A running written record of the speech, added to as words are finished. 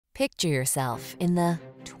Picture yourself in the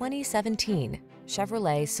 2017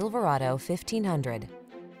 Chevrolet Silverado 1500.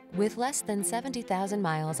 With less than 70,000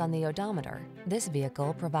 miles on the odometer, this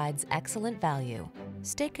vehicle provides excellent value.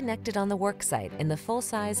 Stay connected on the worksite in the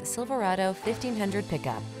full-size Silverado 1500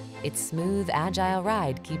 pickup. Its smooth, agile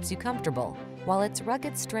ride keeps you comfortable, while its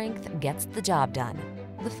rugged strength gets the job done.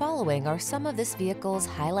 The following are some of this vehicle's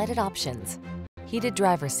highlighted options: heated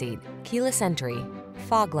driver's seat, keyless entry,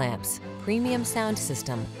 fog lamps, premium sound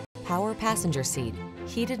system, power passenger seat,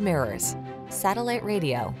 heated mirrors, satellite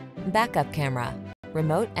radio, backup camera,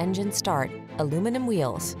 remote engine start, aluminum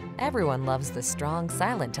wheels. Everyone loves the strong,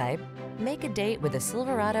 silent type. Make a date with a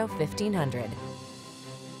Silverado 1500.